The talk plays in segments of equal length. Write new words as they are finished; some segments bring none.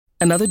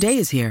Another day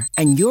is here,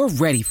 and you're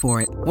ready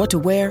for it. What to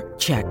wear?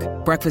 Check.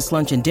 Breakfast,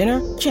 lunch, and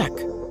dinner? Check.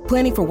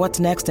 Planning for what's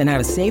next and how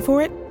to save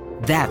for it?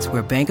 That's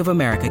where Bank of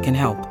America can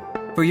help.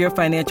 For your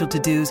financial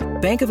to-dos,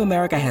 Bank of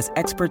America has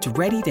experts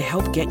ready to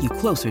help get you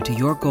closer to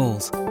your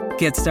goals.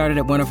 Get started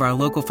at one of our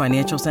local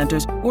financial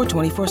centers or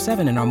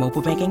 24/7 in our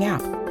mobile banking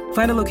app.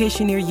 Find a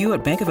location near you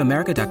at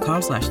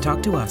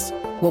bankofamerica.com/talktous.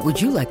 What would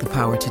you like the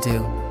power to do?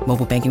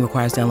 Mobile banking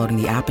requires downloading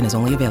the app and is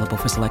only available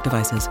for select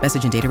devices.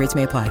 Message and data rates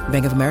may apply.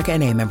 Bank of America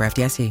N.A., member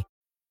FDIC.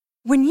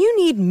 When you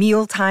need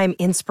mealtime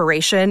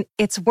inspiration,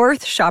 it's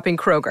worth shopping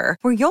Kroger,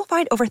 where you'll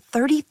find over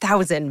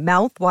 30,000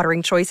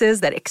 mouth-watering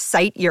choices that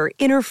excite your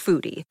inner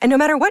foodie. And no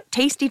matter what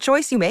tasty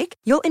choice you make,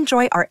 you'll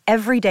enjoy our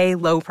everyday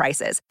low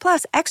prices,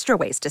 plus extra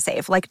ways to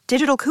save, like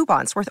digital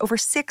coupons worth over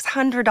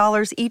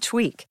 $600 each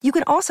week. You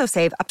can also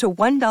save up to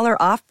 $1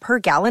 off per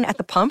gallon at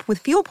the pump with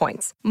fuel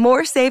points.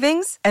 More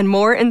savings and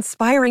more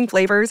inspiring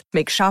flavors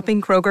make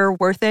shopping Kroger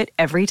worth it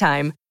every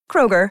time.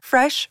 Kroger,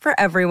 fresh for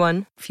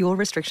everyone. Fuel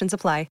restrictions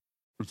apply.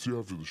 It's the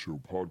After the Show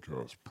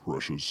podcast,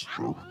 precious.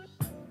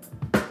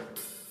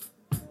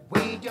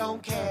 We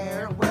don't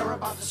care, we're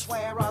about to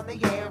swear on the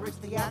air. It's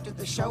the After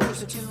the Show,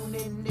 so tune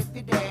in if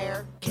you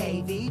dare.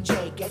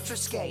 KVJ, get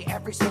risque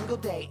every single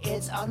day.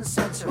 It's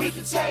uncensored. We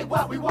can say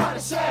what we want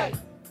to say.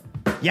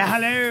 Yeah,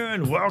 hello,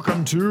 and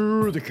welcome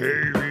to the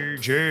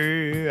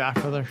KVJ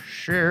After the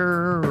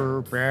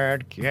Show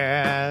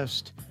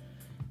podcast.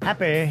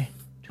 Happy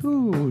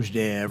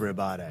Tuesday,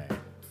 everybody.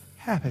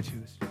 Happy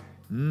Tuesday.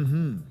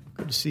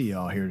 Good to see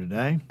y'all here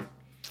today.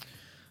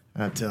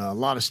 Got a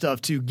lot of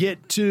stuff to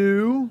get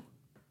to,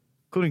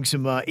 including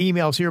some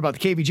emails here about the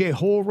KVJ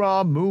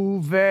horror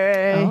movie.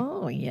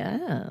 Oh,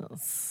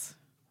 yes.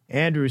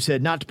 Andrew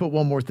said not to put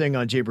one more thing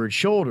on Jaybird's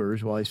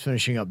shoulders while he's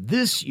finishing up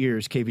this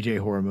year's KVJ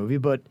horror movie,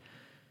 but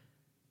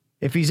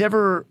if he's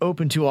ever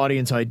open to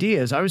audience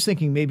ideas, I was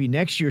thinking maybe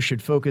next year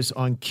should focus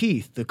on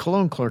Keith, the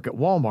cologne clerk at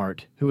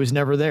Walmart, who is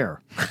never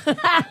there.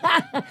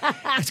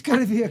 It's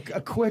going to be a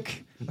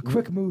quick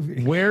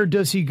movie. Where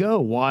does he go?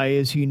 Why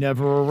is he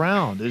never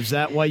around? Is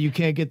that why you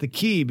can't get the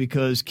key?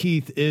 Because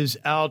Keith is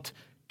out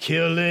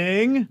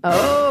killing?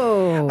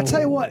 Oh. I'll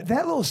tell you what,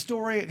 that little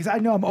story, because I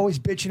know I'm always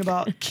bitching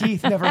about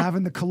Keith never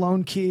having the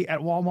cologne key at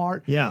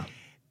Walmart. Yeah.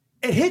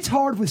 It hits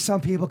hard with some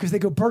people because they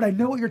go, Bert, I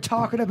know what you're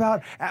talking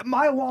about. At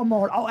my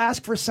Walmart, I'll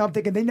ask for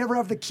something, and they never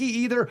have the key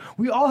either.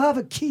 We all have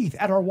a Keith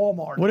at our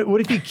Walmart. What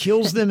if he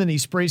kills them and he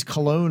sprays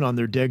cologne on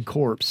their dead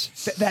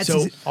corpse? That's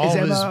his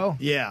MO?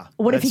 Yeah.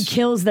 What if he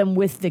kills them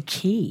with the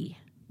key?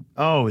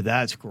 Oh,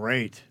 that's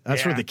great.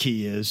 That's where the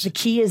key is. The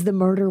key is the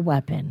murder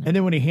weapon. And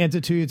then when he hands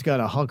it to you, it's got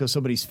a hunk of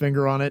somebody's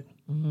finger on it.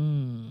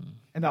 And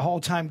the whole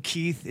time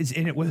Keith is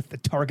in it with the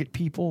Target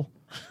people.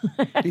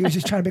 He was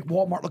just trying to make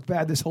Walmart look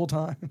bad this whole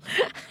time.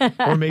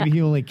 Or maybe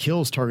he only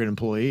kills Target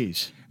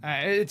employees.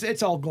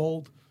 It's all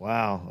gold.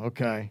 Wow.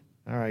 Okay.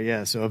 All right.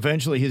 Yeah. So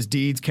eventually his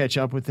deeds catch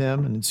up with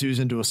him and ensues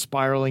into a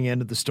spiraling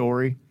end of the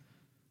story.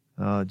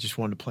 Just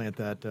wanted to plant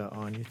that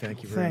on you.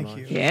 Thank you very much.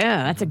 Thank you.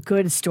 Yeah, that's a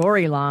good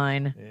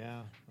storyline.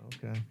 Yeah.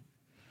 Okay.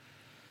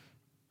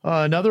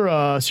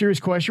 Another serious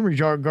question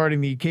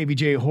regarding the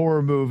KVJ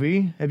horror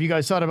movie. Have you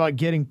guys thought about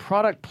getting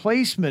product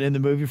placement in the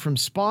movie from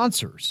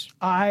sponsors?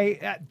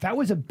 That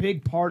was a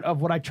big part of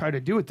what I tried to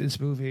do with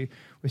this movie,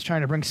 was trying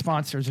to bring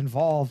sponsors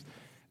involved.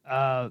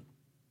 And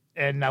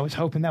I was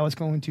hoping that was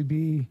going to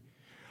be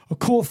a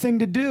cool thing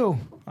to do.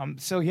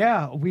 So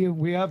yeah,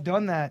 we have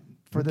done that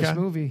for this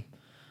movie.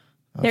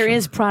 There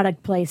is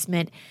product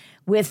placement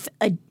with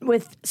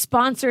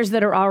sponsors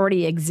that are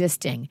already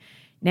existing.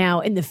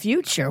 Now, in the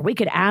future, we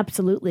could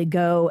absolutely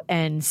go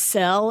and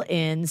sell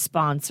in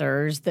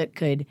sponsors that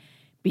could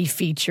be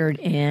featured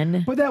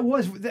in. But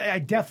I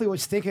definitely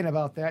was thinking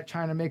about that,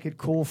 trying to make it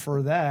cool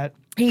for that.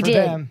 He did.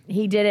 Them.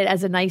 He did it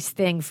as a nice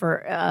thing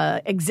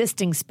for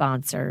existing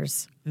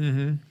sponsors.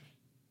 Mm-hmm.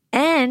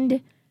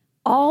 And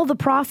all the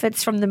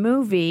profits from the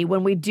movie,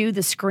 when we do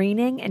the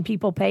screening and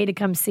people pay to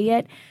come see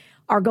it,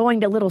 are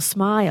going to Little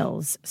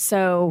Smiles.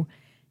 So,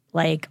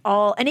 like,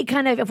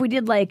 if we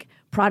did like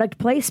product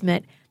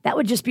placement, that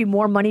would just be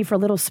more money for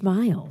Little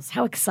Smiles.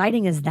 How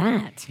exciting is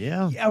that?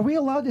 Yeah. Are we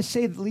allowed to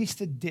say at least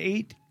the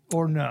date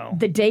or no?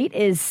 The date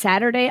is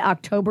Saturday,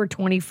 October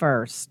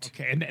 21st.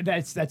 Okay, and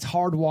that's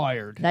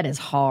hardwired. That is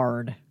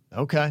hard.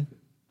 Okay.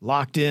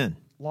 Locked in.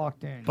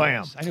 Locked in.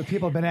 Bam. Yes. I know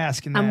people have been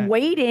asking that. I'm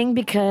waiting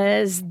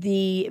because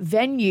the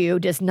venue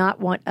does not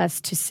want us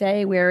to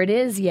say where it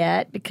is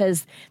yet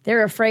because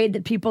they're afraid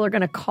that people are going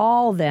to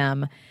call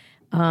them.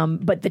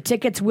 But the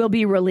tickets will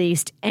be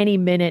released any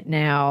minute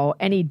now,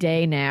 any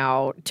day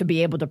now, to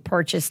be able to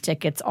purchase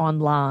tickets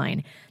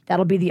online.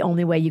 That'll be the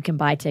only way you can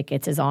buy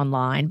tickets is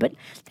online. But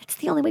that's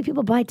the only way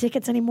people buy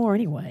tickets anymore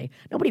anyway.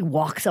 Nobody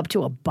walks up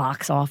to a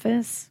box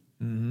office.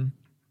 Mm-hmm.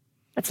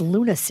 That's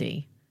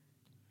lunacy.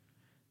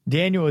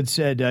 Daniel had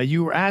said,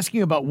 you were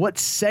asking about what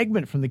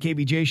segment from the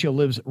KVJ show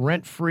lives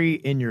rent-free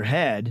in your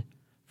head.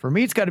 For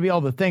me, it's got to be all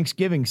the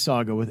Thanksgiving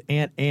saga with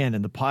Aunt Ann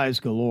and the pies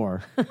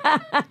galore.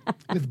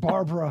 With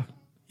Barbara.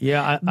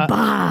 Yeah,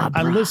 Barbara.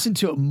 I listen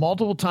to it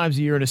multiple times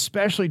a year, and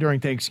especially during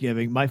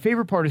Thanksgiving. My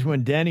favorite part is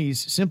when Denny's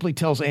simply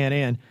tells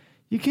Ann,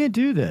 you can't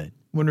do that,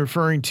 when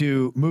referring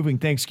to moving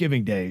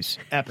Thanksgiving days.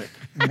 Epic.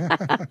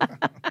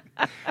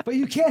 But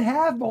you can't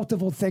have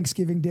multiple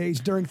Thanksgiving days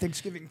during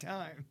Thanksgiving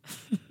time.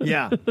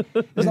 Yeah.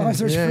 As long as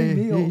there's free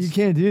meals. You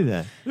can't do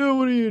that. Oh,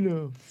 what do you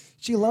know?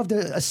 She loved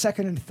a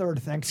second and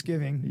third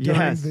Thanksgiving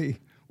during the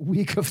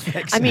week of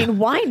Thanksgiving. I mean,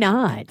 why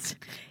not?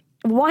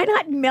 Why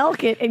not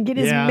milk it and get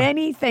as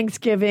many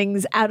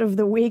Thanksgivings out of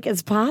the week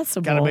as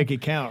possible? Got to make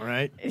it count,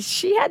 right?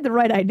 She had the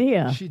right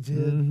idea. She did.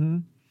 Mm-hmm.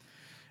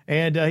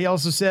 And he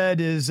also said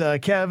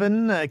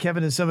Kevin.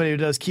 Kevin is somebody who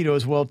does keto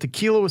as well.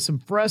 Tequila with some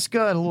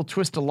Fresca and a little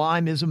twist of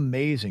lime is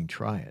amazing.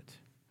 Try it.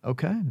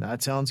 Okay,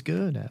 that sounds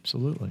good.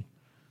 Absolutely.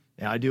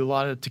 Yeah, I do a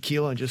lot of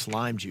tequila and just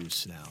lime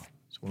juice now.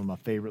 It's one of my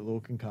favorite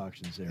little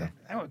concoctions there.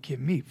 That would get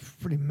me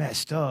pretty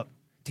messed up.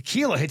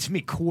 Tequila hits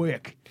me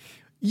quick.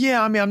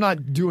 Yeah, I mean, I'm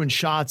not doing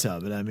shots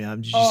of it. I mean,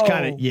 I'm just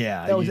kind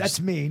of, that's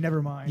me.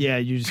 Never mind. Yeah,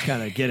 you just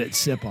kind of get it,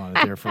 sip on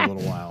it there for a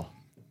little while.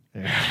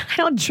 Yeah. I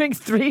don't drink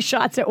 3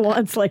 shots at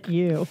once like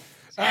you.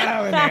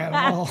 I'm an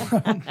animal.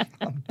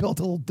 I'm built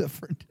a little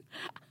different.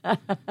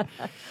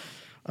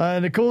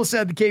 Nicole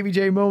said the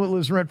KVJ moment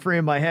lives rent-free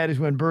in my head is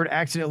when Bert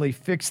accidentally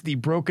fixed the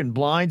broken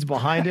blinds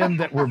behind him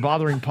that were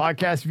bothering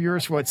podcast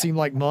viewers for what seemed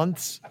like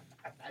months.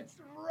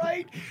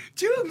 Right?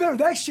 Do you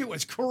remember that shit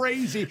was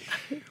crazy?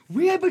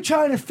 We had been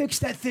trying to fix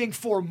that thing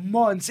for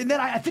months, and then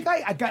I think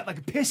I got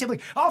like pissed. I'm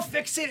like, I'll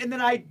fix it, and then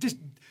I just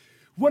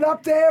went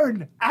up there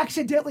and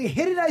accidentally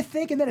hit it, I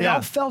think, and then it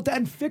all fell down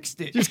and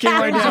fixed it. Just came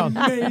right down.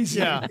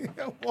 Amazing. Yeah.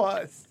 It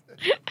was.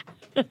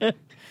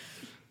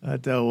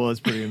 That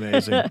was pretty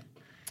amazing.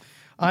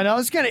 I know,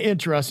 it's kind of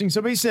interesting.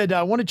 Somebody said,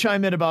 I want to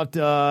chime in about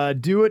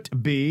Do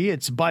It Be.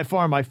 It's by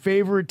far my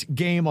favorite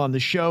game on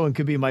the show and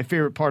could be my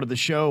favorite part of the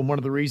show. And one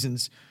of the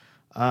reasons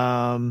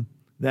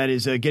that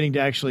is getting to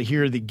actually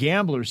hear the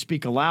gamblers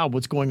speak aloud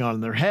what's going on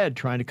in their head,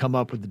 trying to come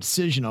up with a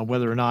decision on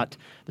whether or not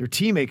their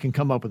teammate can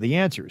come up with the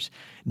answers.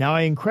 Now,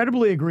 I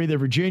incredibly agree that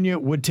Virginia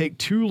would take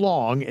too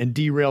long and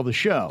derail the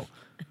show.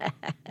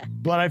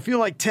 But I feel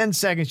like 10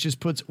 seconds just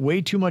puts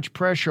way too much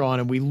pressure on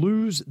and we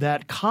lose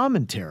that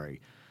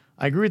commentary.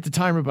 I agree with the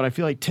timer, but I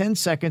feel like 10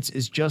 seconds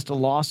is just a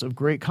loss of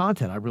great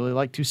content. I really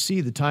like to see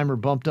the timer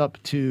bumped up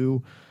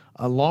to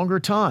a longer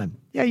time.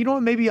 Yeah, you know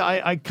what? Maybe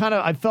I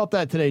felt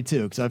that today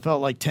too, because I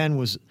felt like 10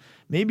 was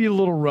maybe a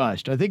little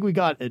rushed. I think we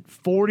got at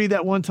 40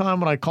 that one time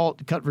when I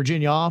cut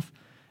Virginia off.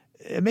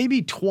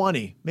 Maybe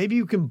 20. Maybe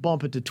you can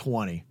bump it to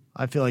 20.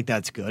 I feel like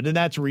that's good, and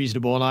that's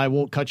reasonable, and I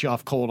won't cut you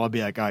off cold. I'll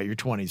be like, all right, your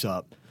 20's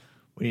up.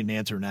 We need an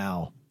answer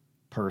now,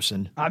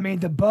 person. I mean,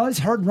 the buzz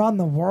heard around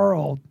the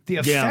world. The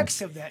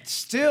effects of that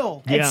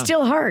still. It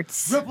still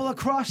hurts. Ripple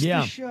across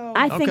the show.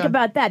 I think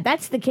about that.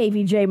 That's the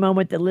KVJ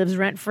moment that lives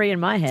rent-free in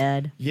my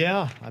head.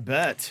 Yeah, I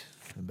bet.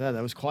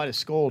 That was quite a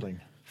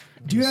scolding.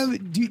 Do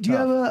you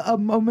have a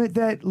moment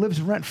that lives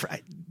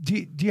rent-free?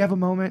 Do you have a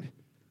moment?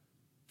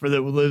 For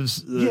that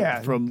lives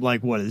from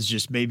like what is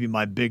just maybe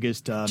my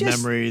biggest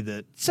memory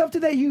that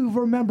something that you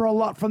remember a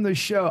lot from the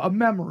show, a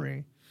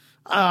memory.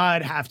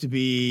 It'd have to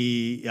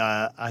be,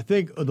 I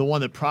think the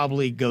one that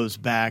probably goes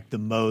back the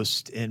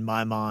most in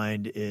my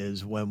mind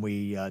is when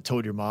we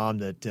told your mom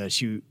that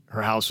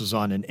her house was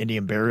on an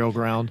Indian burial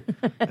ground,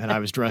 and I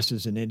was dressed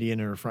as an Indian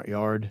in her front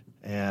yard,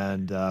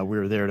 and we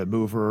were there to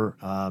move her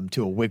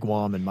to a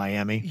wigwam in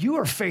Miami. You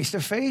were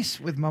face-to-face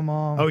with my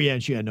mom. Oh, yeah,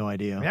 and she had no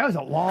idea. That was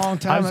a long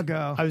time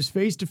ago. I was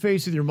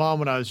face-to-face with your mom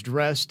when I was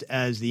dressed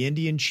as the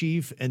Indian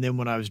chief, and then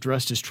when I was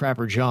dressed as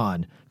Trapper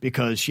John,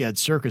 because she had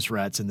circus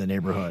rats in the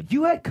neighborhood.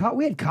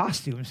 We had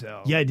costumes,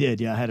 though. Yeah, I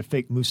did. Yeah, I had a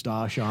fake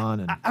mustache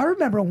on. And I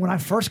remember when I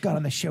first got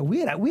on the show, we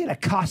had a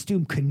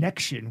costume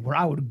connection where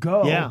I would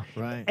go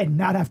and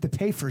not have to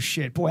pay for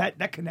shit. Boy,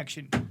 that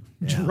connection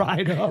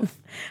dried up.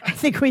 I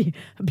think we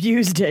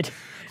abused it.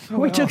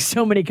 We took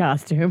so many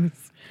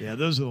costumes. Yeah,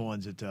 those are the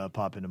ones that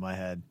pop into my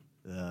head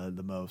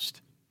the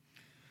most.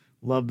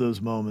 Love those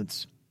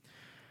moments.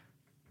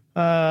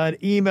 An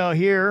email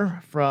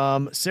here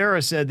from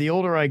Sarah said, the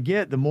older I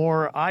get, the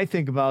more I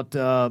think about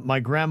my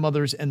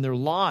grandmothers and their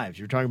lives.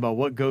 You're talking about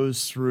what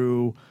goes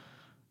through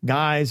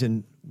guys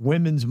and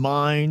women's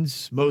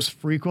minds most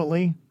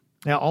frequently.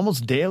 Now,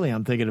 almost daily,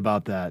 I'm thinking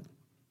about that.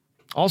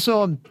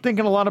 Also, I'm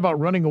thinking a lot about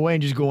running away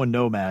and just going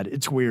nomad.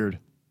 It's weird.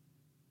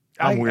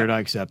 I'm weird. I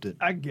accept it.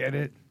 I get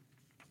it.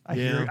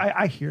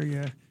 I hear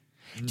you.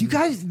 Do you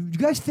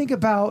guys think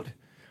about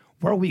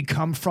where we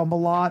come from a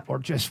lot, or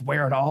just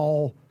where it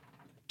all?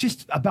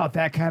 Just about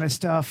that kind of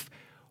stuff,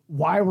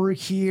 why we're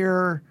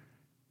here,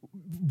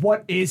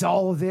 what is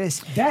all of this?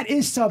 That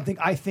is something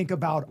I think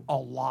about a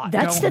lot.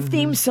 That's the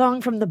theme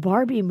song from the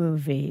Barbie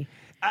movie.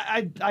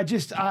 I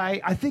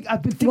think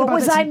I've been thinking What about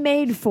Was this. I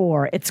Made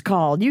For? It's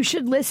called. You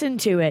should listen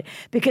to it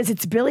because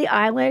it's Billie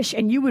Eilish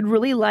and you would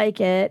really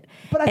like it.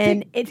 But I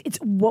think it's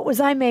What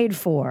Was I Made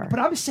For? But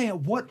I'm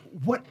saying, what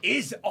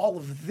is all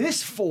of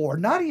this for?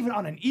 Not even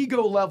on an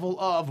ego level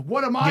of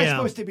what am I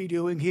supposed to be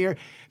doing here?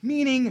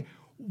 Meaning,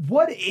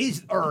 what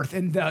is Earth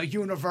and the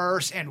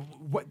universe and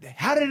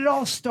how did it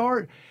all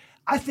start?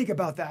 I think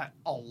about that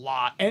a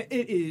lot, and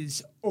it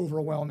is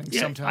overwhelming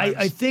sometimes.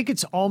 I think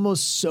it's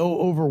almost so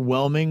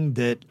overwhelming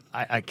that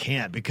I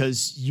can't,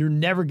 because you're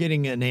never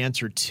getting an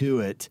answer to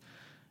it.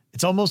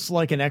 It's almost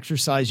like an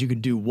exercise you can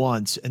do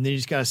once, and then you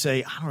just got to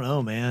say, I don't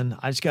know, man.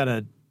 I just got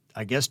to,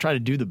 I guess, try to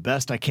do the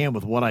best I can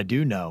with what I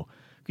do know,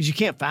 because you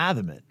can't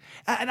fathom it.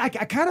 And I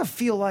kind of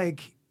feel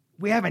like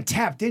we haven't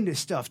tapped into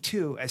stuff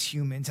too as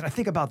humans, and I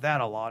think about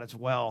that a lot as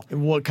well.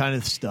 And what kind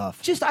of stuff?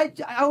 Just I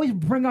always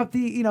bring up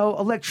the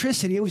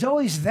electricity. It was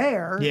always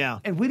there,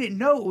 and we didn't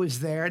know it was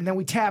there, and then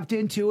we tapped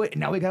into it,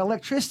 and now we got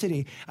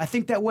electricity. I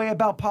think that way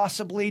about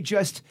possibly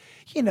just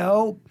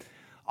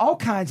all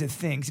kinds of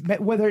things,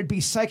 whether it be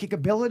psychic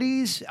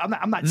abilities.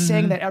 I'm not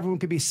saying that everyone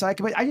could be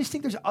psychic, but I just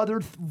think there's other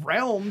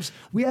realms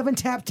we haven't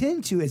tapped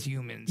into as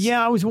humans.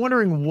 Yeah, I was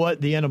wondering what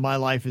the end of my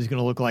life is going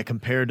to look like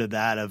compared to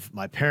that of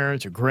my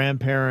parents or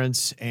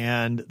grandparents.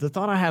 And the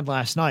thought I had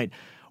last night,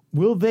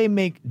 will they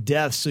make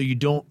death so you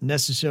don't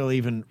necessarily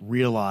even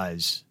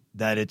realize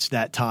that it's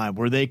that time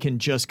where they can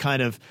just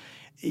kind of,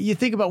 you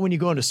think about when you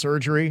go into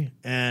surgery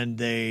and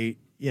they,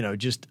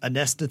 just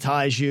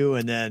anesthetize you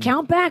and then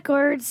count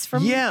backwards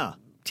from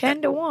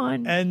 10 to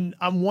 1. And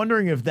I'm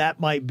wondering if that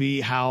might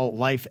be how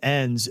life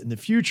ends in the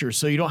future.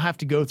 So you don't have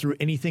to go through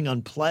anything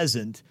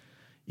unpleasant.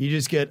 You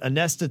just get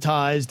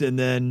anesthetized and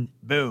then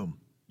boom,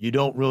 you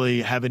don't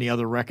really have any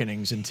other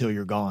reckonings until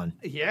you're gone.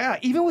 Yeah,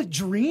 even with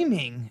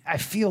dreaming, I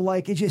feel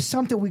like it's just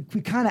something we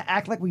kind of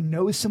act like we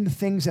know some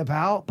things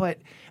about. But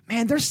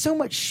man, there's so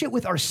much shit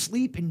with our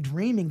sleep and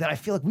dreaming that I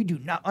feel like we do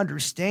not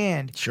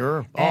understand.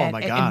 Sure. My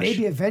gosh. And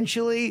maybe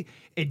eventually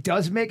it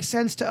does make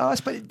sense to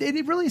us, but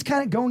it really is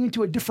kind of going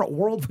into a different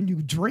world when you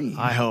dream.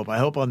 I hope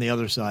on the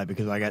other side,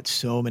 because I got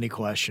so many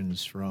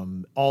questions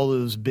from all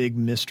those big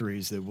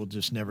mysteries that we'll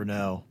just never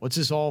know. What's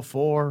this all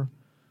for?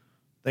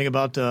 Think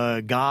about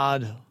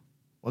God.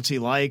 What's he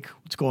like?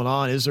 What's going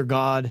on? Is there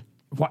God?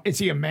 What, is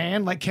he a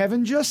man like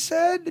Kevin just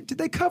said? Did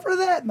they cover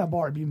that in the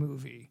Barbie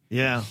movie?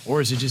 Yeah.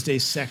 Or is it just a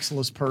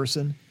sexless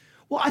person?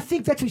 Well, I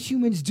think that's what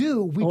humans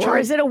do. Or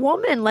is it a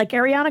woman like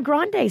Ariana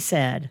Grande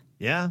said?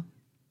 Yeah.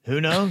 Who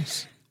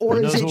knows? Or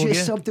is it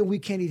just something we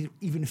can't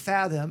even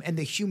fathom, and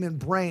the human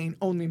brain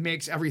only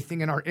makes everything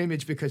in our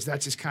image because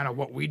that's just kind of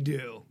what we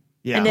do?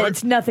 Yeah. And then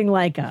it's nothing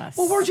like us.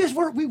 Well,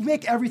 we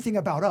make everything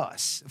about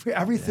us.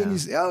 Everything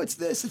is, it's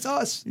this, it's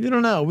us. You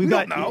don't know. We've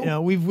got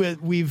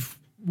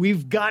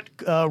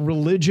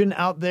religion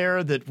out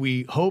there that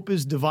we hope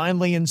is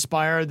divinely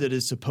inspired, that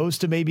is supposed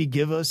to maybe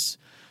give us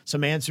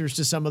some answers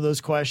to some of those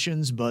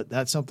questions, but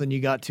that's something you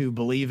got to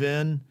believe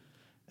in.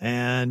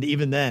 And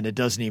even then, it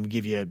doesn't even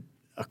give you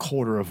a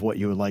quarter of what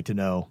you would like to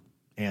know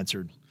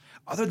answered.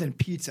 Other than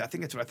pizza, I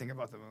think that's what I think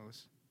about the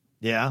most.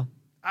 Yeah.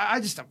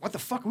 I just, what the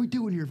fuck are we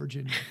doing here,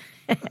 Virginia?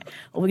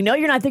 Well, we know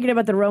you're not thinking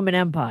about the Roman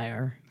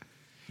Empire.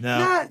 No.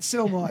 Not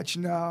so much,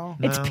 no.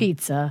 It's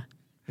pizza.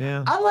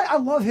 Yeah. I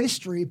love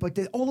history, but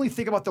they only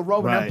think about the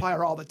Roman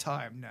Empire all the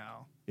time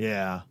now.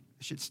 Yeah.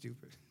 Shit's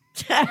stupid.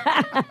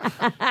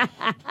 I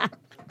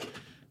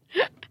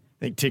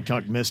think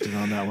TikTok missed it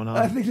on that one, huh?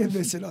 I think they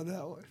missed it on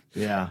that one.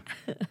 Yeah.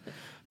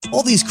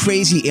 All these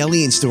crazy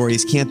alien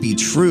stories can't be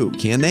true,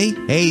 can they?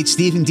 Hey, it's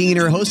Stephen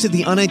Diener, host of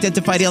the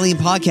Unidentified Alien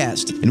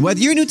Podcast. And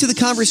whether you're new to the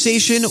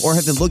conversation or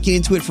have been looking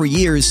into it for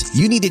years,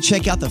 you need to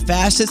check out the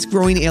fastest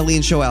growing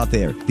alien show out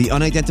there, the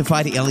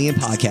Unidentified Alien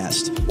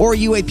Podcast, or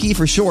UAP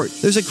for short.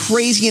 There's a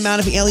crazy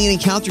amount of alien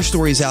encounter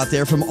stories out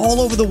there from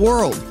all over the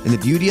world. And the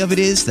beauty of it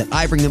is that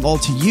I bring them all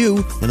to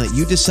you and let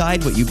you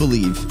decide what you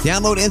believe.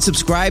 Download and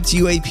subscribe to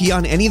UAP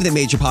on any of the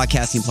major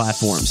podcasting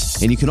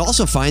platforms. And you can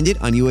also find it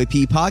on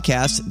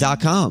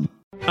UAPpodcast.com.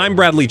 I'm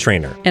Bradley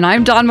Trainer. And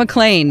I'm Don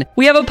McClain.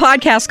 We have a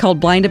podcast called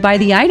Blinded by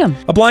the Item.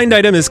 A blind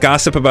item is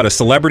gossip about a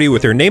celebrity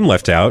with their name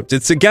left out.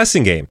 It's a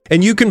guessing game,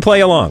 and you can play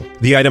along.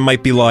 The item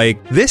might be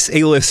like, this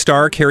A-list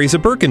star carries a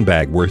Birkin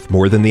bag worth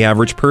more than the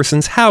average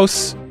person's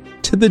house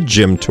to the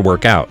gym to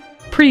work out.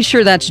 Pretty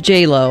sure that's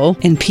J-Lo.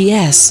 And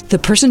P.S. the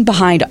person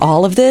behind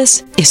all of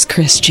this is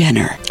Kris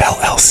Jenner,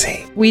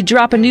 LLC. We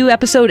drop a new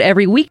episode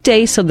every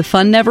weekday so the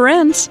fun never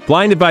ends.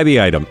 Blinded by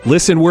the Item.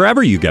 Listen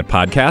wherever you get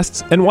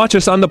podcasts and watch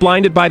us on the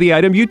Blinded by the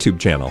Item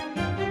YouTube channel.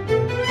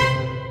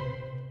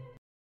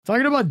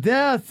 Talking about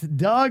death,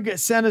 Doug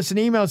sent us an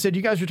email and said,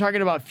 you guys were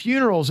talking about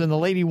funerals and the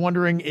lady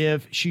wondering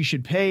if she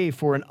should pay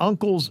for an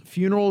uncle's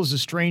funeral is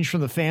estranged from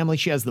the family.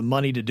 She has the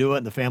money to do it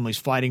and the family's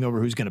fighting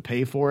over who's going to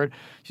pay for it.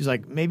 She's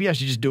like, maybe I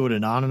should just do it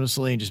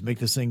anonymously and just make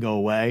this thing go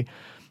away.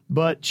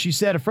 But she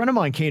said a friend of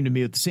mine came to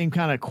me with the same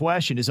kind of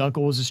question. His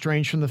uncle was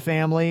estranged from the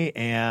family,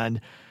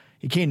 and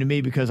he came to me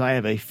because I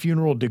have a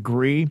funeral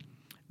degree.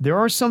 There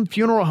are some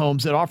funeral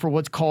homes that offer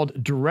what's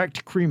called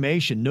direct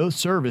cremation, no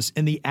service,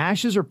 and the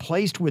ashes are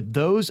placed with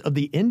those of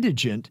the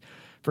indigent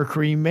for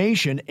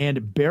cremation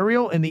and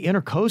burial in the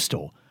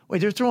intercoastal. Wait,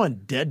 they're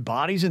throwing dead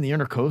bodies in the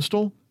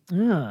intercoastal?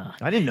 Ugh.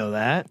 I didn't know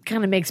that.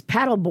 Kind of makes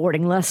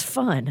paddleboarding less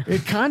fun.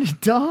 It kind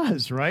of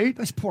does, right?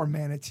 Those poor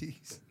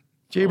manatees.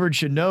 Jaybird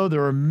should know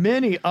there are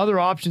many other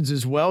options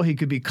as well. He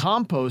could be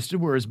composted,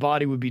 where his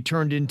body would be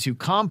turned into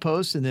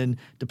compost and then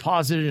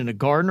deposited in a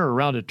garden or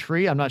around a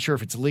tree. I'm not sure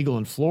if it's legal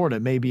in Florida,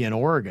 maybe in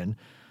Oregon.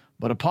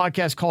 But a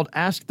podcast called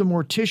Ask the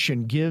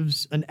Mortician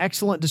gives an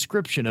excellent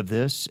description of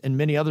this and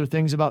many other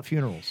things about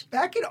funerals.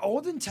 Back in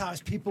olden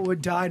times, people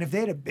would die, and if they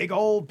had a big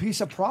old piece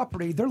of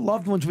property, their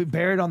loved ones would be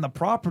buried on the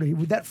property.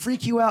 Would that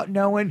freak you out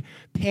knowing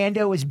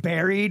Panda was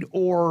buried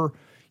or,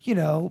 you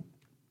know?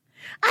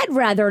 I'd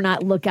rather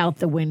not look out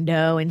the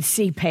window and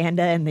see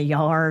Panda in the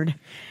yard.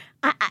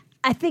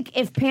 I think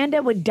if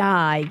Panda would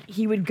die,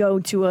 he would go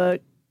to a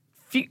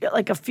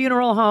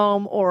funeral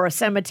home or a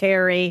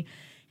cemetery.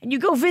 And you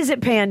go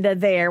visit Panda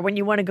there when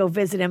you want to go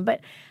visit him,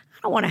 but I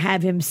don't want to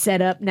have him set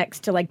up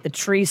next to like the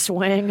tree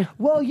swing.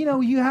 Well, you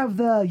know, you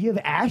have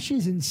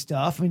ashes and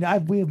stuff. I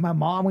mean, we have my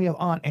mom, we have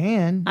Aunt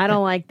Ann. I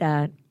don't like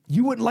that.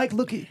 You wouldn't like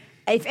looking.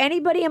 If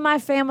anybody in my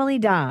family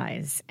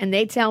dies and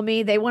they tell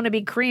me they want to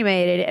be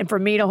cremated and for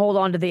me to hold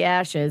on to the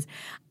ashes,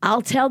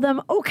 I'll tell them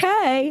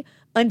okay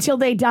until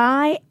they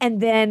die,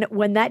 and then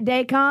when that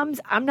day comes,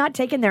 I'm not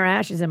taking their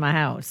ashes in my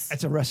house.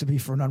 That's a recipe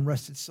for an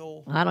unrested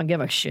soul. I don't give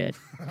a shit.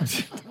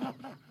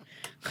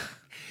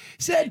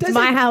 It's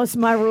my house,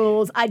 my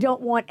rules. I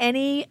don't want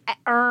any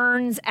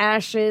urns,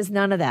 ashes,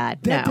 none of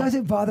that. That no.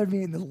 doesn't bother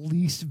me in the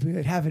least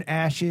bit, having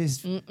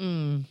ashes.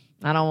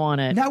 I don't want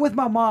it. Not with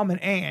my mom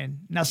and Ann.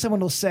 Now, someone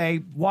will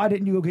say, why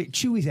didn't you go get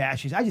Chewy's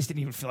ashes? I just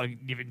didn't even feel like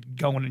even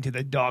going into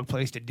the dog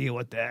place to deal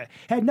with that.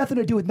 It had nothing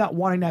to do with not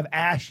wanting to have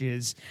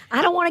ashes.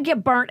 I don't want to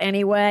get burnt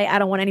anyway. I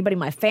don't want anybody in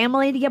my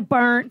family to get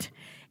burnt.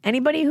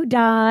 Anybody who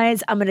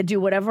dies, I'm going to do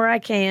whatever I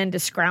can to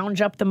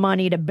scrounge up the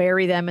money to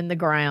bury them in the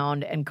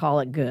ground and call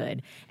it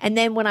good. And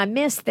then when I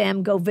miss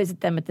them, go visit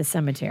them at the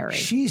cemetery.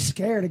 She's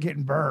scared of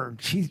getting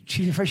burned.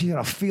 She's afraid she's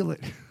going to feel it.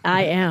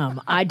 I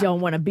am. I don't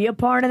want to be a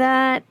part of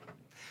that.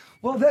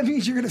 Well, that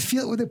means you're going to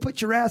feel it when they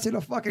put your ass in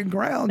a fucking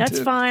ground. That's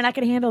fine. I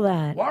can handle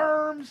that.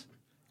 Worms.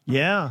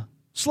 Yeah.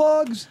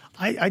 Slugs.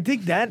 I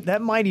think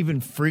that might even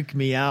freak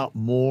me out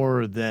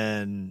more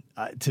than,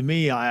 to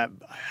me, I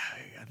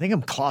think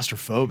I'm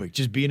claustrophobic.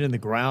 Just being in the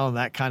ground,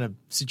 that kind of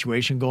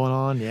situation going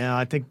on. Yeah,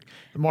 I think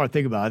the more I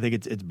think about it, I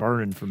think it's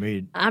burning for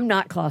me. I'm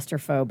not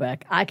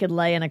claustrophobic. I could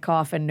lay in a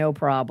coffin, no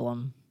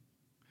problem.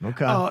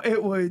 Okay.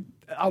 It would.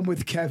 I'm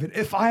with Kevin.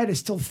 If I had to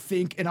still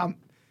think and I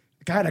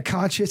had a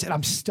conscience and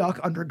I'm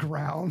stuck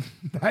underground,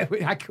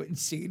 I couldn't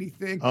see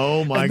anything.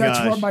 Oh my gosh.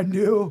 gosh.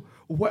 That's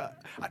where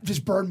I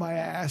just burned my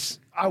ass.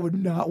 I would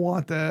not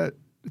want that.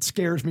 It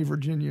scares me,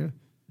 Virginia.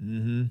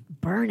 Mm-hmm.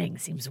 Burning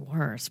seems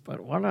worse,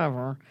 but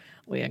whatever.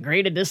 We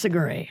agree to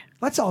disagree.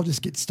 Let's all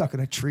just get stuck in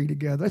a tree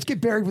together. Let's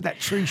get buried with that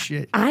tree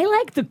shit. I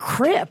like the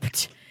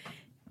crypt.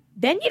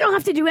 Then you don't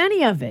have to do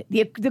any of it.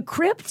 The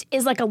crypt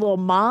is like a little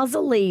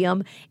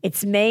mausoleum.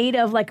 It's made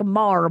of like a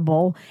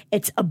marble.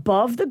 It's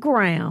above the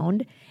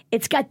ground.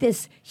 It's got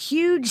this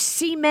huge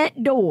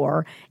cement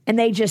door, and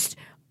they just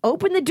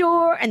open the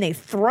door and they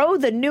throw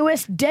the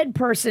newest dead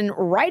person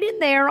right in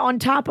there on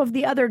top of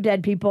the other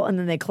dead people, and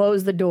then they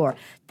close the door.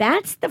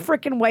 That's the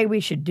freaking way we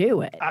should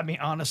do it. I mean,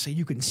 honestly,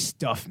 you can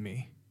stuff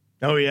me.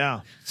 Oh, yeah.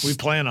 We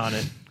plan on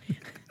it.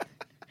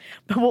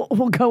 But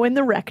we'll go in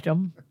the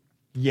rectum.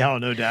 Yeah,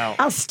 no doubt.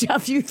 I'll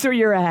stuff you through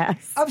your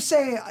ass. I'm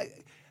saying,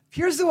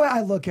 here's the way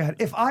I look at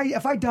it. If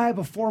I die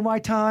before my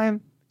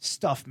time,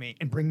 stuff me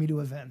and bring me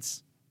to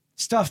events.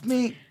 Stuff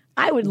me.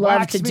 I would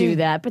love to do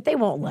that, but they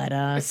won't let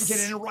us. Get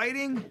it in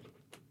writing.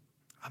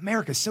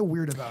 America's so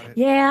weird about it.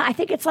 Yeah, I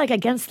think it's like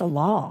against the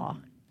law.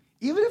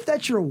 Even if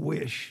that's your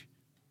wish.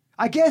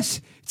 I guess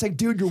it's like,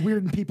 dude, you're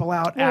weirding people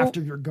out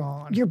after you're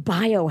gone. You're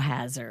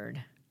biohazard.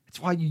 That's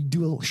why you do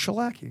a little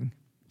shellacking.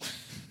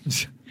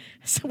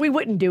 So we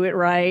wouldn't do it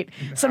right.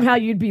 Somehow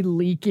you'd be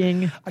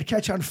leaking. I'd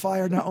catch on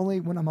fire not only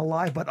when I'm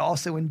alive, but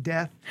also in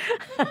death.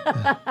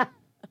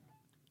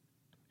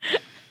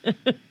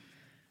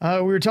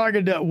 We were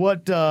talking about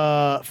what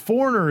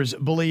foreigners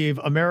believe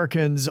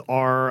Americans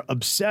are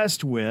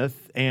obsessed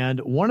with, and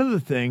one of the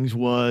things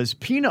was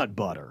peanut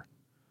butter.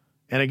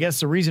 And I guess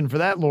the reason for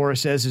that, Laura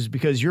says, is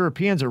because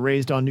Europeans are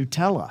raised on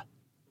Nutella.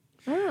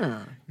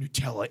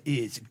 Nutella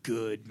is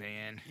good,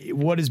 man.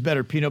 What is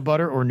better, peanut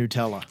butter or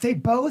Nutella? They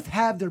both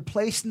have their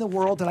place in the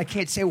world, and I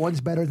can't say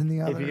one's better than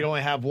the other. If you could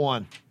only have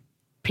one.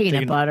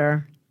 Peanut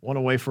butter. One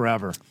away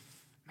forever.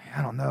 Man,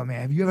 I don't know,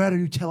 man. Have you ever had a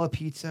Nutella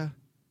pizza?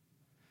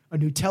 A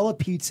Nutella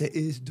pizza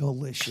is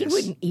delicious. He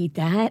wouldn't eat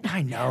that.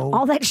 I know.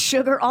 All that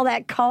sugar, all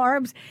that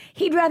carbs.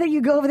 He'd rather you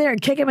go over there and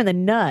kick him in the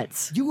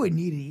nuts. You wouldn't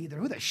eat it either.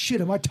 Who the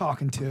shit am I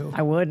talking to?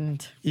 I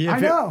wouldn't. Yeah, I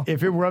know.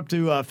 If it were up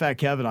to Fat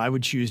Kevin, I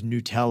would choose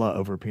Nutella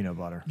over peanut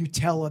butter.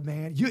 Nutella,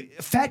 man.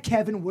 Fat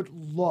Kevin would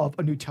love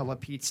a Nutella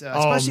pizza.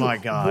 Oh, Especially my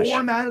gosh.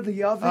 warm out of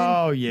the oven.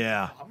 Oh,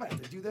 yeah. I might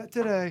have to do that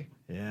today.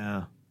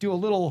 Yeah. Do a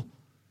little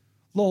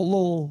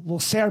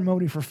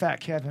ceremony for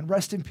Fat Kevin.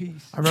 Rest in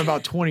peace. I remember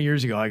about 20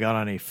 years ago, I got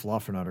on a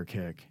fluffernutter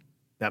kick.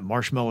 That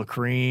marshmallow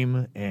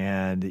cream,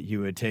 and you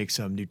would take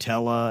some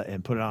Nutella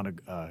and put it on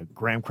a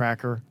graham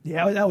cracker.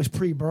 Yeah, that was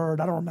pre-bird.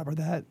 I don't remember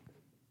that.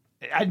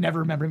 I never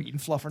remember him eating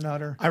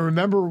Fluffernutter. I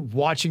remember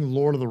watching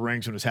Lord of the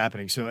Rings when it was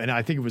happening. So, and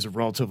I think it was a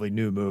relatively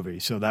new movie.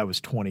 So that was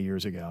 20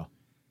 years ago.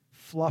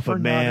 Fluffernutter.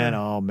 But man,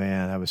 oh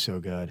man, that was so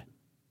good.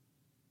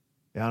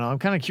 Yeah, no, I'm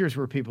kind of curious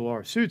where people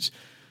are. Suits,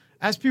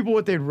 ask people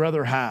what they'd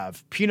rather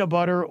have, peanut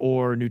butter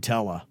or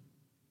Nutella.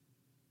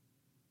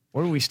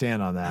 Where do we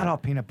stand on that? Not all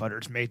peanut butter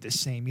is made the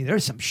same either.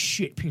 There's some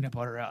shit peanut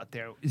butter out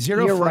there.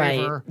 Zero You're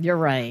flavor. right. You're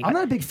right. I'm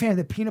not a big fan of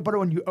the peanut butter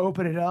when you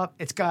open it up.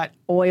 It's got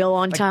Oil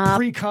on like top.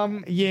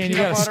 pre-cum. Yeah, and you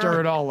peanut gotta butter.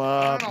 stir it all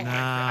up.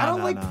 I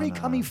don't like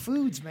pre-cummy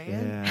foods, man.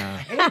 Yeah. I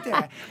hate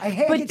that. I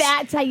hate But it.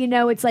 that's how you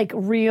know it's like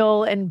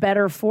real and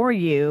better for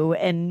you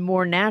and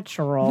more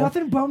natural.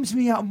 Nothing bums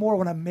me out more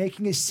when I'm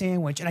making a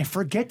sandwich and I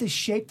forget to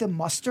shake the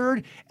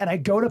mustard and I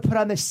go to put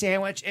on the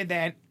sandwich and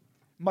then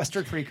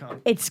mustard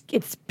pre-cum. It's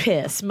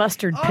piss,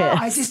 mustard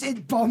piss.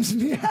 It bums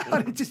me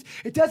out.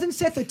 It doesn't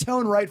set the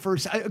tone right for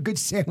a good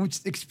sandwich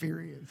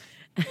experience.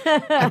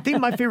 I think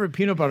my favorite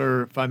peanut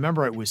butter, if I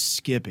remember right, was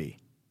Skippy.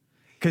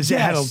 Because it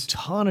had a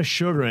ton of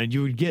sugar in it.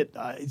 You would get,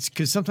 it's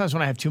because sometimes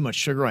when I have too much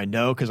sugar, I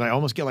know, because I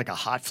almost get like a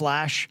hot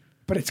flash.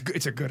 But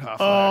it's a good hot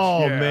flash.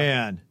 Oh, yeah.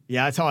 man.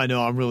 Yeah, that's how I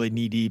know I'm really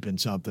knee deep in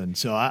something.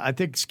 So I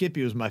think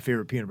Skippy was my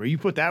favorite peanut butter. You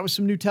put that with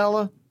some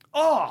Nutella?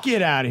 Oh,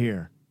 Get out of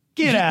here.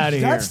 Get out of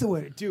here. That's the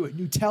way to do it.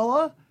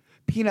 Nutella,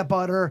 peanut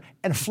butter,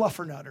 and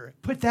Fluffernutter.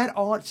 Put that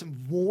on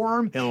some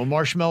warm. A little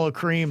marshmallow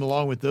cream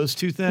along with those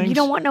two things. You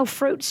don't want no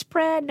fruit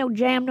spread, no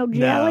jam, no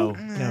jelly?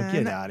 No,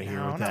 get out of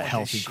here with that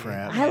healthy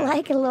crap. I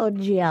like a little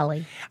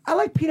jelly. I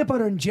like peanut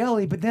butter and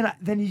jelly, but then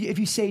if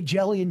you say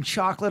jelly and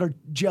chocolate or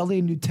jelly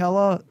and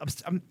Nutella,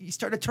 you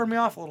start to turn me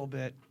off a little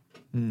bit.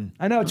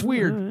 I know, it's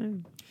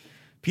weird.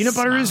 Peanut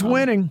butter is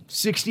winning.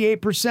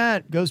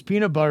 68% goes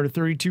peanut butter,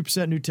 32%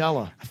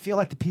 Nutella. I feel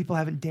like the people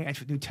haven't danced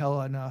with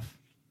Nutella enough.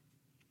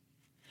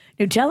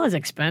 Nutella's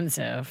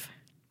expensive.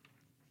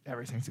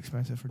 Everything's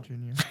expensive,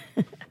 Virginia.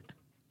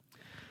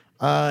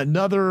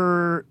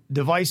 Another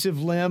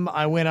divisive limb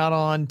I went out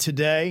on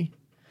today.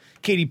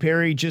 Katy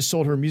Perry just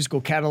sold her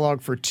musical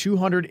catalog for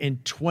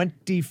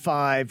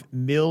 $225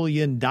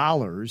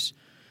 million.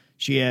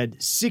 She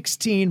had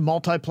 16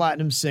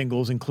 multi-platinum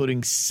singles,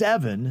 including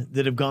 7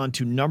 that have gone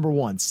to number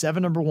one.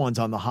 7 number ones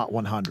on the Hot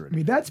 100. I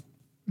mean, that's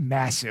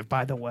massive,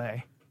 by the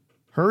way.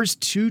 Hers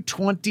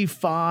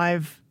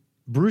 225.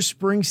 Bruce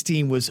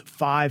Springsteen was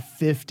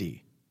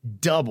 550.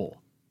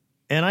 Double.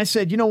 And I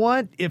said, you know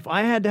what? If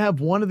I had to have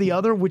one or the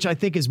other, which I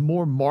think is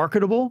more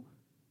marketable,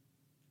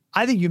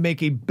 I think you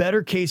make a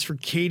better case for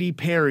Katy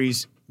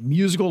Perry's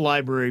musical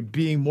library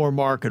being more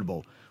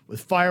marketable. With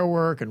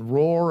Firework and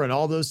Roar and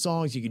all those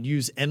songs you could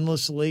use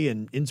endlessly,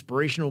 and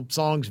inspirational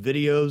songs,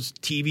 videos,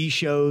 TV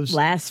shows.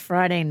 Last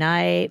Friday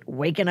Night,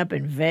 Waking Up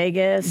in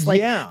Vegas.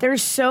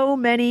 There's so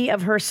many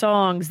of her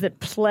songs that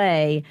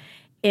play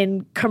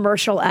in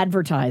commercial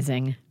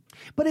advertising.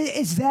 But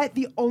is that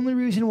the only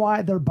reason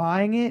why they're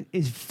buying it,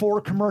 is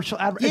for commercial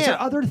advertising? Is there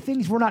other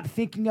things we're not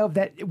thinking of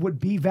that would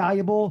be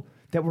valuable,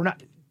 that we're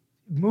not,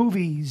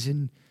 movies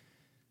and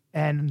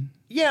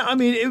yeah, I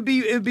mean,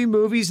 it'd be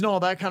movies and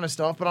all that kind of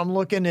stuff, but I'm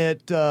looking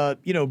at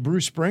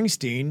Bruce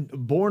Springsteen,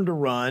 Born to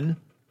Run,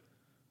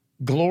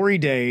 Glory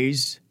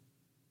Days,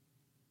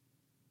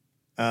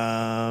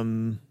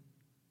 is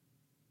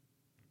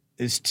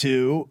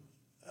 2,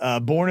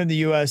 Born in the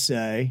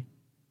USA,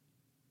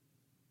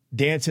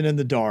 Dancing in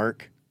the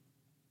Dark,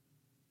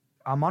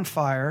 I'm on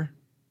Fire,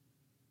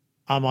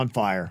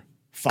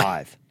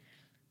 5.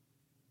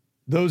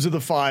 Those are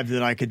the 5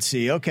 that I could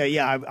see. Okay,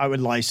 yeah, I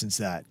would license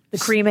that. The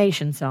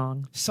cremation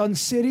song. Sun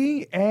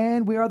City,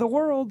 and We Are the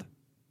World.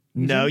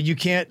 No, you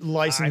can't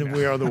license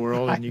We Are the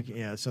World,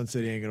 and Sun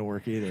City ain't gonna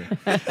work either.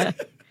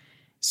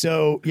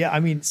 So yeah,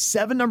 I mean,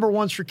 7 number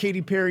ones for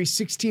Katy Perry,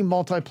 16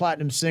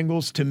 multi-platinum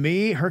singles. To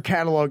me, her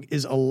catalog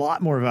is a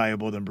lot more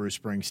valuable than Bruce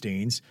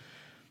Springsteen's.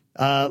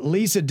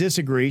 Lisa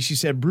disagrees. She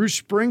said Bruce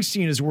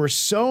Springsteen is worth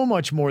so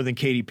much more than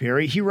Katy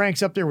Perry. He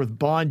ranks up there with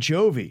Bon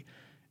Jovi.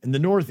 In the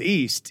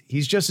Northeast,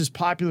 he's just as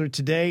popular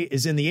today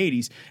as in the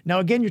 80s. Now,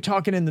 again, you're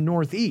talking in the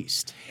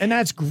Northeast, and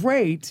that's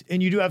great,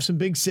 and you do have some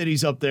big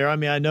cities up there. I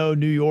mean, I know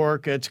New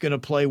York, it's going to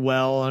play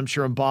well. I'm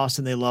sure in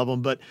Boston they love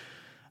him, but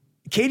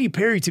Katy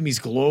Perry to me is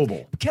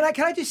global. Can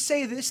I just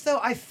say this, though?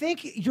 I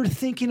think you're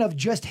thinking of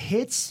just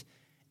hits,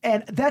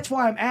 and that's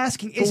why I'm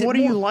asking. But what are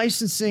you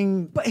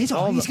licensing? But he's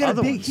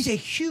a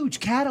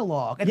huge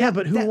catalog. And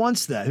but who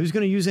wants that? Who's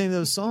going to use any of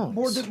those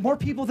songs? More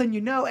people than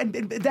you know, and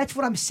that's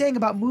what I'm saying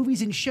about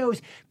movies and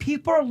shows.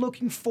 People are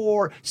looking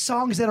for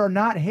songs that are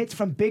not hits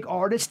from big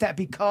artists that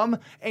become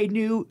a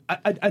new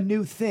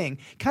thing.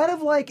 Kind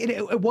of like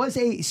it was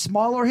a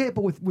smaller hit,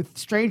 but with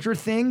Stranger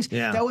Things.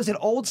 Yeah. That was an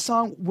old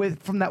song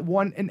from that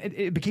one, and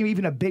it became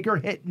even a bigger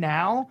hit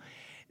now.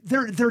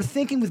 They're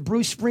thinking with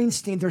Bruce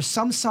Springsteen, there's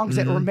some songs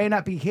that may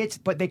not be hits,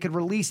 but they could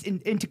release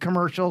into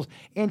commercials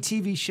and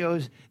TV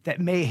shows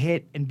that may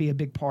hit and be a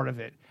big part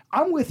of it.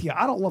 I'm with you.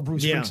 I don't love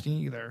Bruce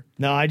Springsteen either.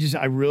 No, I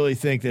really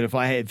think that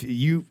if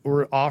you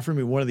were offering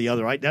me one or the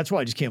other, that's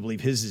why I just can't believe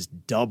his is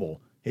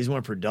double. His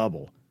went for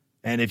double.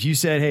 And if you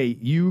said, hey,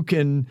 you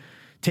can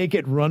take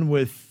it, run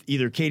with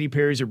either Katy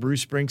Perry's or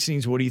Bruce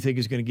Springsteen's. What do you think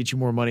is going to get you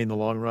more money in the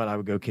long run? I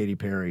would go Katy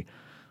Perry.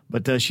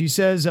 But she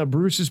says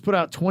Bruce has put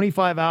out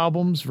 25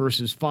 albums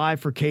versus 5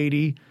 for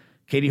Katy.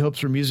 Katy hopes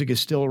her music is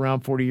still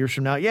around 40 years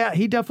from now. Yeah,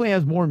 he definitely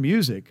has more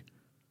music.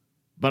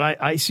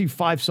 But I see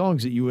 5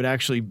 songs that you would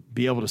actually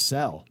be able to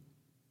sell.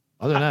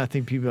 Other than that, I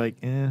think people are like,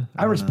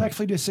 I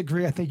respectfully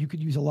disagree. I think you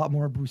could use a lot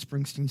more Bruce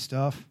Springsteen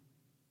stuff.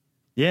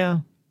 Yeah.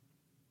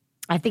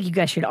 I think you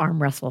guys should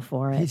arm wrestle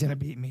for it. He's going to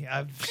beat me. I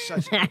have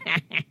such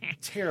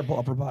terrible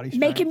upper body strength.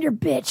 Make him your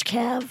bitch,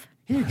 Kev.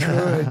 He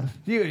could.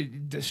 He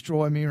would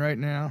destroy me right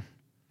now.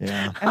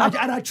 Yeah. And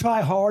I'd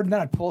try hard, and then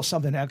I'd pull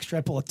something extra.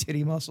 I'd pull a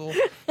titty muscle.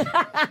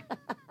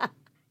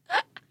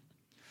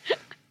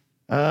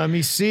 Let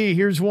me see.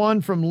 Here's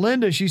one from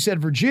Linda. She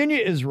said Virginia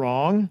is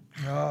wrong.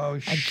 Oh,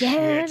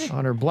 Again? shit.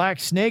 On her black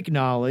snake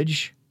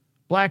knowledge.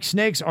 Black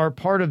snakes are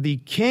part of the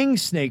king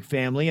snake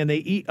family, and they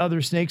eat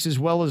other snakes as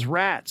well as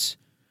rats.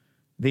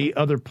 The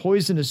other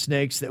poisonous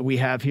snakes that we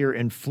have here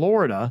in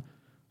Florida,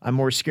 I'm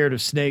more scared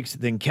of snakes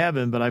than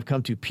Kevin, but I've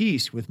come to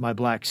peace with my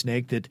black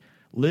snake that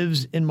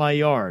lives in my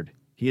yard.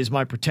 He is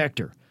my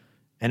protector.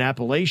 In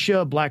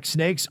Appalachia, black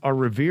snakes are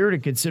revered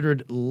and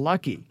considered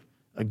lucky.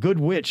 A good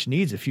witch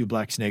needs a few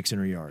black snakes in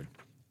her yard.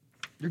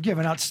 You're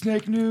giving out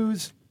snake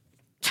news.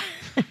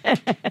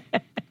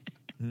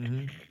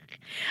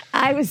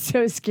 I was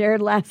so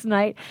scared last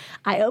night.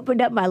 I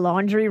opened up my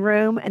laundry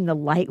room and the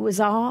light was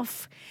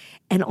off.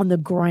 And on the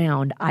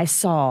ground, I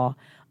saw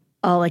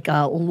like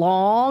a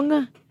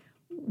long,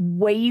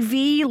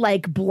 wavy,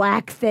 like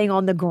black thing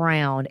on the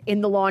ground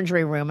in the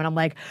laundry room. And I'm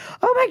like,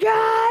 oh my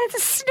God,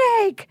 it's a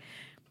snake.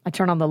 I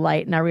turned on the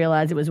light and I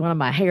realized it was one of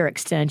my hair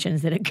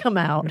extensions that had come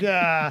out.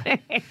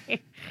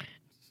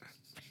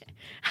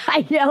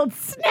 I yelled,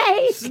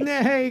 snake!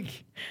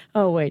 Snake!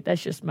 Oh, wait,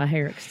 that's just my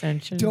hair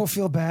extension. Don't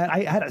feel bad.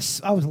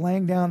 I was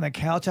laying down on the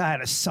couch. I had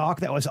a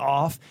sock that was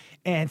off,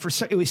 and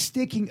it was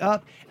sticking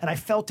up, and I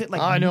felt it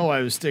like... I know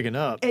I was sticking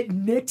up. It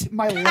nicked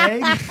my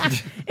leg.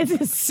 It's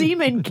a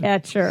semen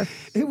catcher.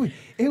 It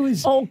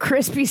was... Old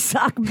crispy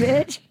sock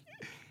bitch.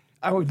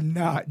 I would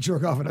not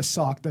jerk off in a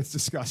sock. That's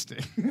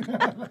disgusting.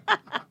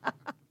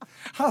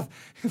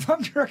 If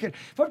I'm jerking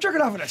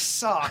off in a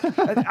sock,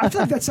 I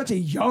feel like that's such a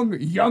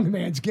young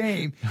man's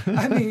game.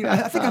 I mean,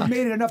 I think I've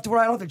made it enough to where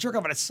I don't have to jerk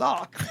off in a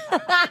sock.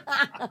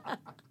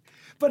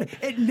 But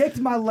it nicked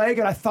my leg,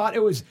 and I thought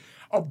it was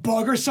a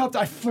bug or something.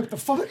 I flicked the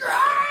phone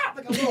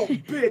like a little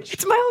bitch.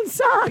 It's my own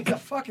sock. It's a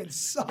fucking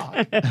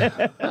sock.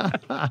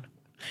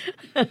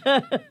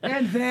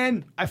 And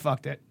then I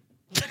fucked it.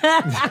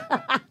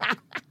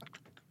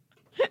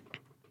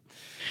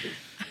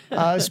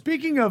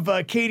 Speaking of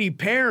Katy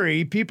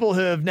Perry, people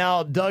have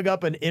now dug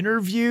up an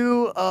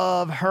interview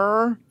of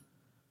her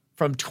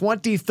from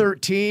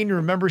 2013.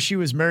 Remember, she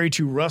was married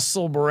to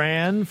Russell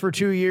Brand for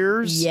 2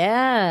 years?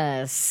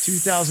 Yes.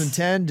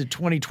 2010 to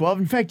 2012.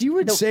 In fact, you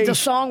would say... The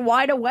song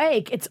Wide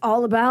Awake, it's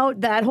all about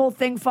that whole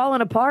thing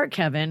falling apart,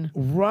 Kevin.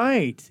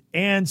 Right.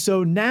 And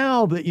so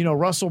now that,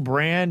 Russell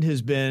Brand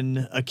has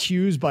been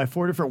accused by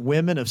 4 different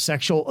women of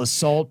sexual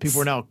assault,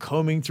 people are now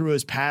combing through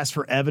his past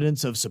for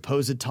evidence of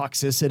supposed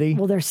toxicity.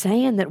 Well, they're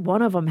saying that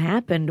one of them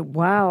happened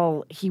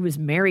while he was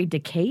married to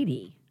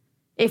Katy.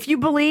 If you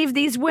believe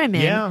these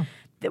women... Yeah.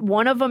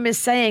 One of them is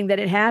saying that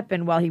it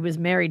happened while he was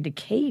married to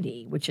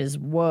Katy, which is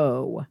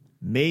whoa.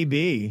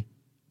 Maybe.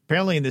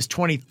 Apparently in this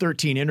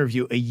 2013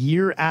 interview, a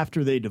year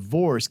after they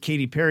divorced,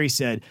 Katy Perry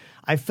said,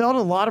 I felt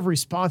a lot of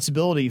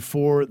responsibility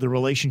for the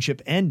relationship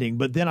ending,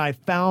 but then I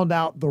found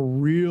out the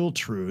real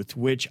truth,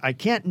 which I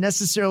can't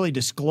necessarily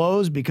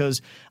disclose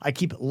because I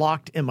keep it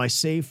locked in my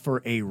safe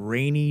for a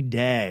rainy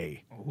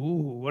day.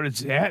 Ooh, what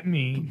does that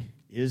mean?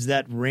 Is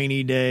that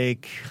rainy day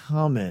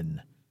coming?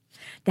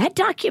 That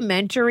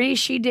documentary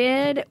she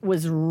did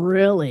was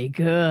really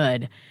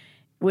good.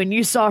 When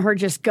you saw her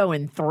just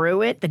going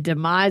through it, the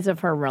demise of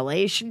her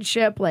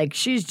relationship, like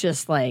she's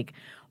just like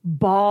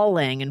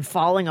bawling and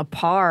falling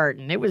apart.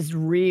 And it was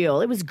real.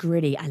 It was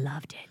gritty. I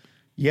loved it.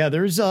 Yeah,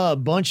 there's a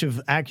bunch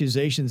of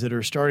accusations that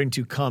are starting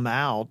to come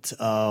out.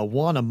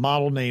 One, a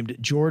model named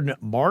Jordan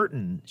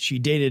Martin. She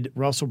dated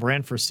Russell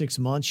Brand for 6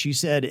 months. She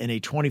said in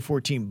a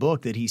 2014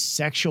 book that he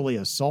sexually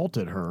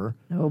assaulted her.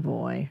 Oh,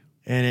 boy.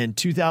 And in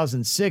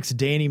 2006,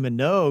 Danny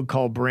Minogue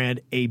called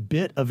Brand a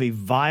bit of a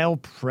vile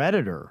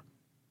predator.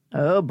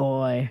 Oh,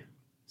 boy.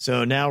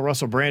 So now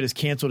Russell Brand has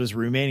canceled his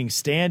remaining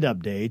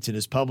stand-up dates, and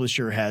his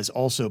publisher has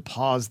also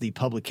paused the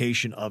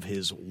publication of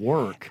his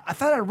work. I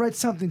thought I read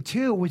something,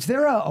 too. Was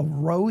there a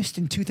roast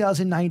in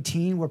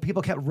 2019 where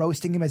people kept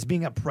roasting him as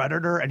being a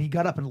predator, and he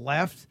got up and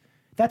left?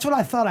 That's what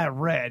I thought I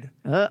read.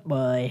 Oh,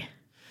 boy.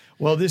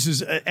 Well, this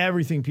is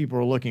everything people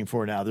are looking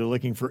for now. They're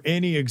looking for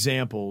any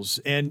examples,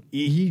 and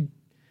he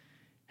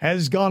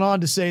has gone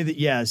on to say that,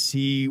 yes,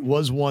 he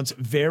was once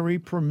very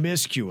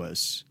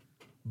promiscuous,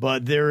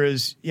 but there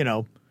is,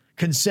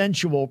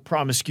 consensual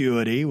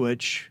promiscuity,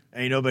 which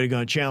ain't nobody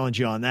going to challenge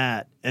you on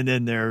that. And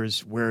then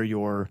there's where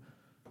you're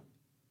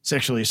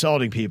sexually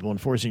assaulting people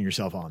and forcing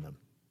yourself on them.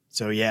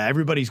 So, yeah,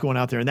 everybody's going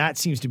out there, and that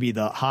seems to be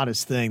the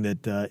hottest thing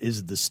that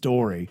is the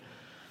story.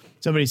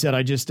 Somebody said,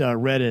 I just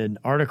read an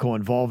article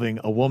involving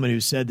a woman who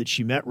said that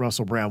she met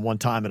Russell Brand one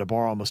time at a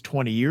bar almost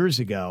 20 years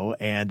ago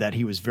and that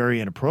he was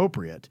very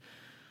inappropriate.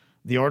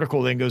 The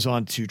article then goes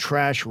on to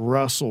trash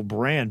Russell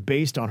Brand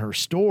based on her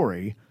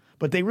story,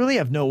 but they really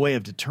have no way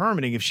of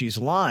determining if she's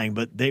lying,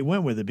 but they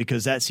went with it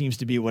because that seems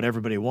to be what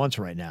everybody wants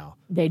right now.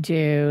 They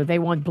do. They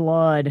want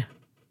blood.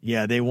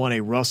 Yeah, they want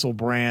a Russell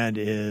Brand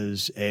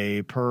is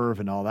a perv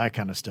and all that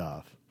kind of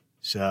stuff.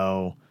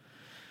 So,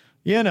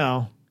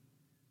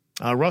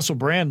 Russell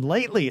Brand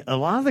lately, a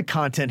lot of the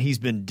content he's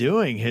been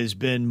doing has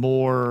been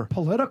more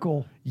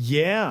political.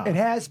 Yeah. It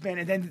has been.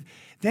 And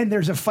then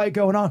there's a fight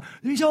going on.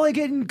 He's only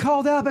getting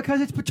called out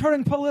because it's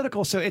turning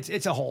political. So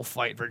it's a whole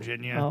fight,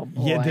 Virginia. Oh,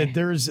 boy. Yeah,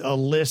 there's a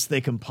list they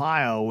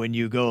compile when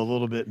you go a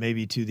little bit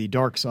maybe to the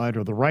dark side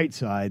or the right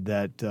side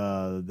that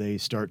they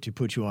start to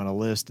put you on a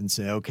list and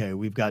say, okay,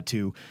 we've got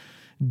to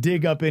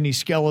dig up any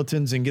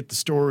skeletons and get the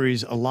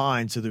stories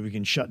aligned so that we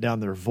can shut down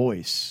their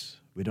voice.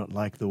 We don't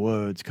like the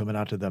words coming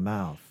out of their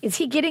mouth. Is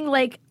he getting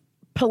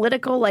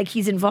political, like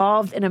he's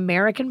involved in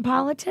American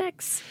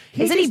politics?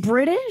 Isn't he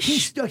British?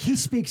 He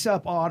speaks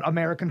up on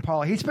American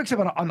politics. He speaks up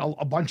on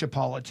a bunch of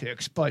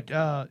politics. But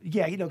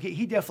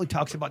he definitely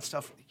talks about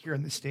stuff here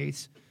in the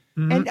States.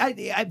 Mm-hmm.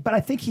 And but I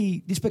think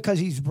just because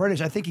he's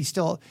British, I think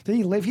did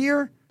he live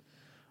here?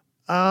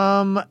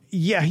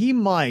 Yeah, he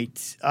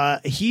might.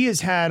 He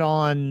has had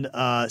on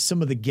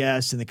some of the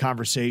guests and the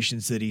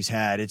conversations that he's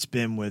had. It's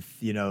been with,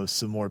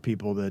 some more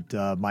people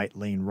that might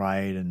lean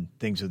right and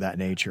things of that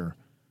nature.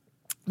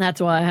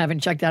 That's why I haven't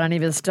checked out any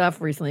of his stuff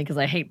recently because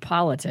I hate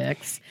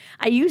politics.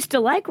 I used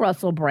to like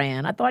Russell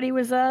Brand. I thought he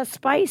was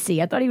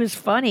spicy. I thought he was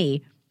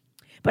funny.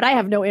 But I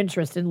have no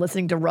interest in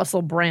listening to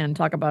Russell Brand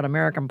talk about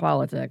American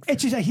politics.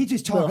 It's just he's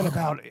just talking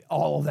about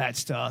all of that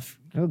stuff.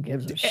 Who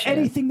gives a shit?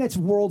 Anything that's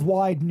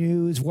worldwide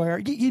news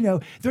where,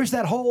 there's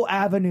that whole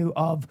avenue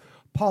of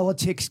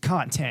politics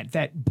content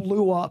that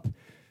blew up,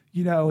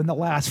 in the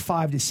last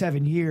 5 to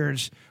 7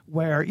 years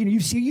where,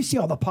 you see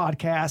all the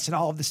podcasts and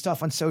all of the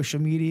stuff on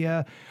social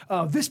media.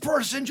 This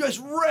person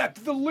just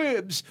wrecked the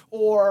libs,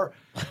 or,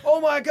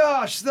 oh my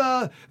gosh,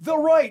 the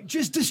right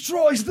just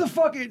destroys the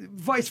fucking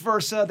vice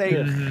versa.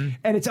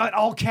 And it's on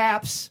all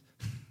caps.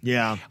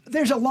 Yeah.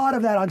 There's a lot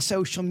of that on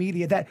social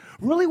media that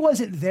really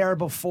wasn't there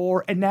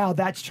before, and now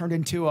that's turned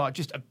into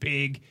just a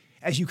big,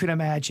 as you can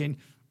imagine,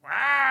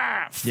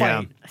 fight.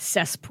 Yeah. A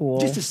cesspool.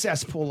 Just a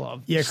cesspool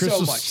of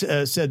Crystal so much.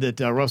 Said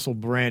that Russell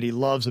Brand, he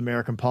loves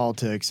American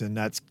politics, and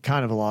that's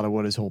kind of a lot of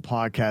what his whole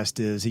podcast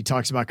is. He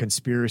talks about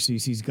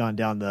conspiracies. He's gone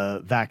down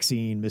the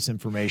vaccine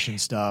misinformation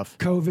stuff.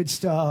 COVID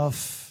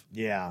stuff.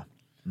 Yeah.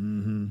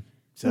 Mm-hmm.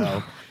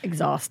 So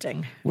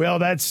exhausting. Well,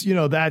 that's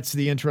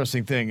the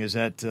interesting thing is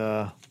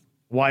that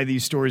why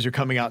these stories are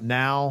coming out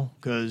now,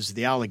 because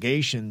the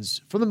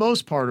allegations, for the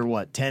most part,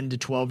 are 10 to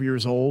 12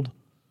 years old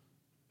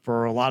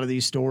for a lot of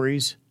these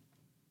stories.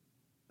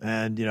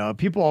 And,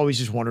 people always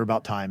just wonder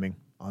about timing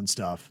on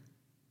stuff.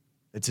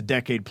 It's a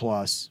decade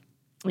plus.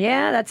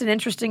 Yeah, that's an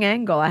interesting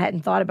angle. I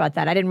hadn't thought about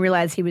that. I didn't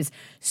realize he was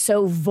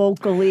so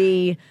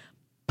vocally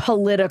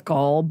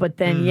political. But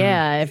then,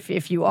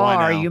 if you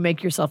are, you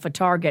make yourself a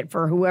target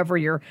for whoever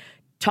you're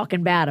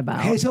talking bad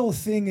about. His whole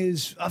thing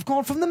is, I've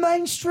gone from the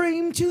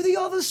mainstream to the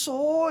other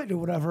side or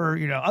whatever.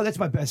 Oh, that's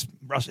my best.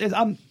 I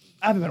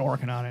haven't been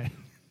working on it.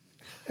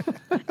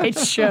 It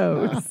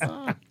shows.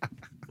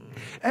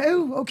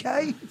 Oh,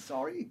 okay.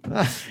 Sorry.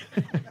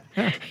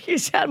 You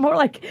sound more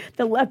like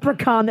the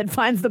leprechaun that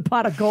finds the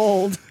pot of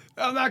gold.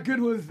 I'm not good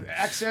with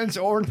accents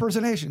or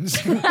impersonations.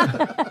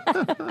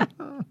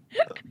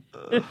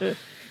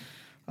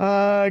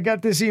 I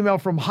got this email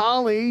from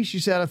Holly. She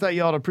said, I thought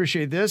you all would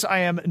appreciate this. I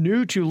am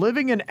new to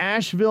living in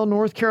Asheville,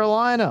 North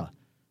Carolina,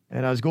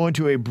 and I was going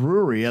to a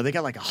brewery. They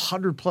got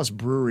 100+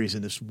 breweries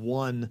in this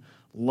one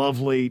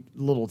lovely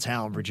little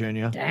town,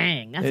 Virginia.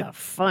 Dang, that's a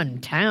fun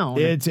town.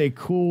 It's a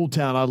cool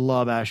town. I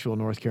love Asheville,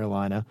 North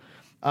Carolina.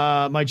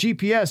 My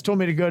GPS told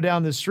me to go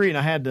down this street, and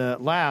I had to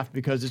laugh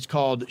because it's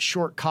called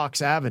Short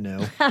Cox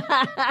Avenue.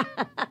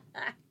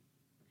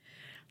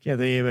 Can't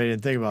think anybody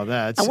didn't think about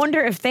that. I wonder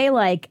if they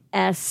like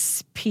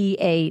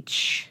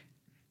SPH.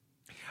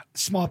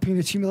 Small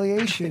penis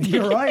humiliation.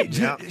 You're right.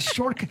 Yeah.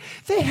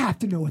 They have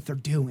to know what they're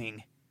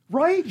doing.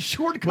 Right?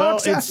 Short Well,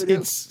 Cox Avenue.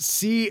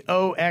 it's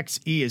COXE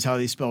is how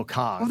they spell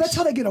Cox. Well, that's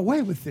how they get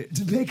away with it.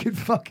 To make it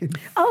fucking...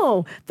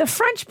 Oh, the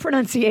French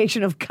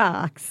pronunciation of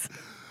Cox.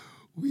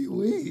 Oui,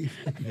 oui.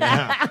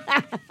 Yeah.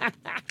 I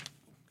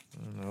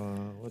don't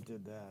know what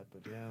did that,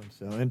 but yeah,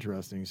 so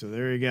interesting. So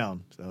there you go.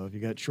 So if you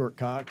got Short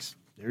Cox,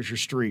 there's your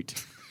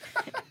street.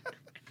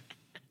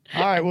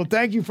 All right. Well,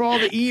 thank you for all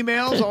the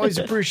emails. Always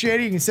appreciate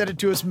it. You can send it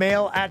to us,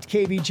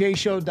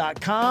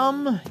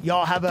 mail@kvjshow.com.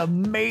 Y'all have an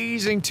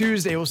amazing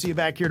Tuesday. We'll see you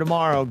back here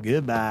tomorrow.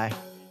 Goodbye.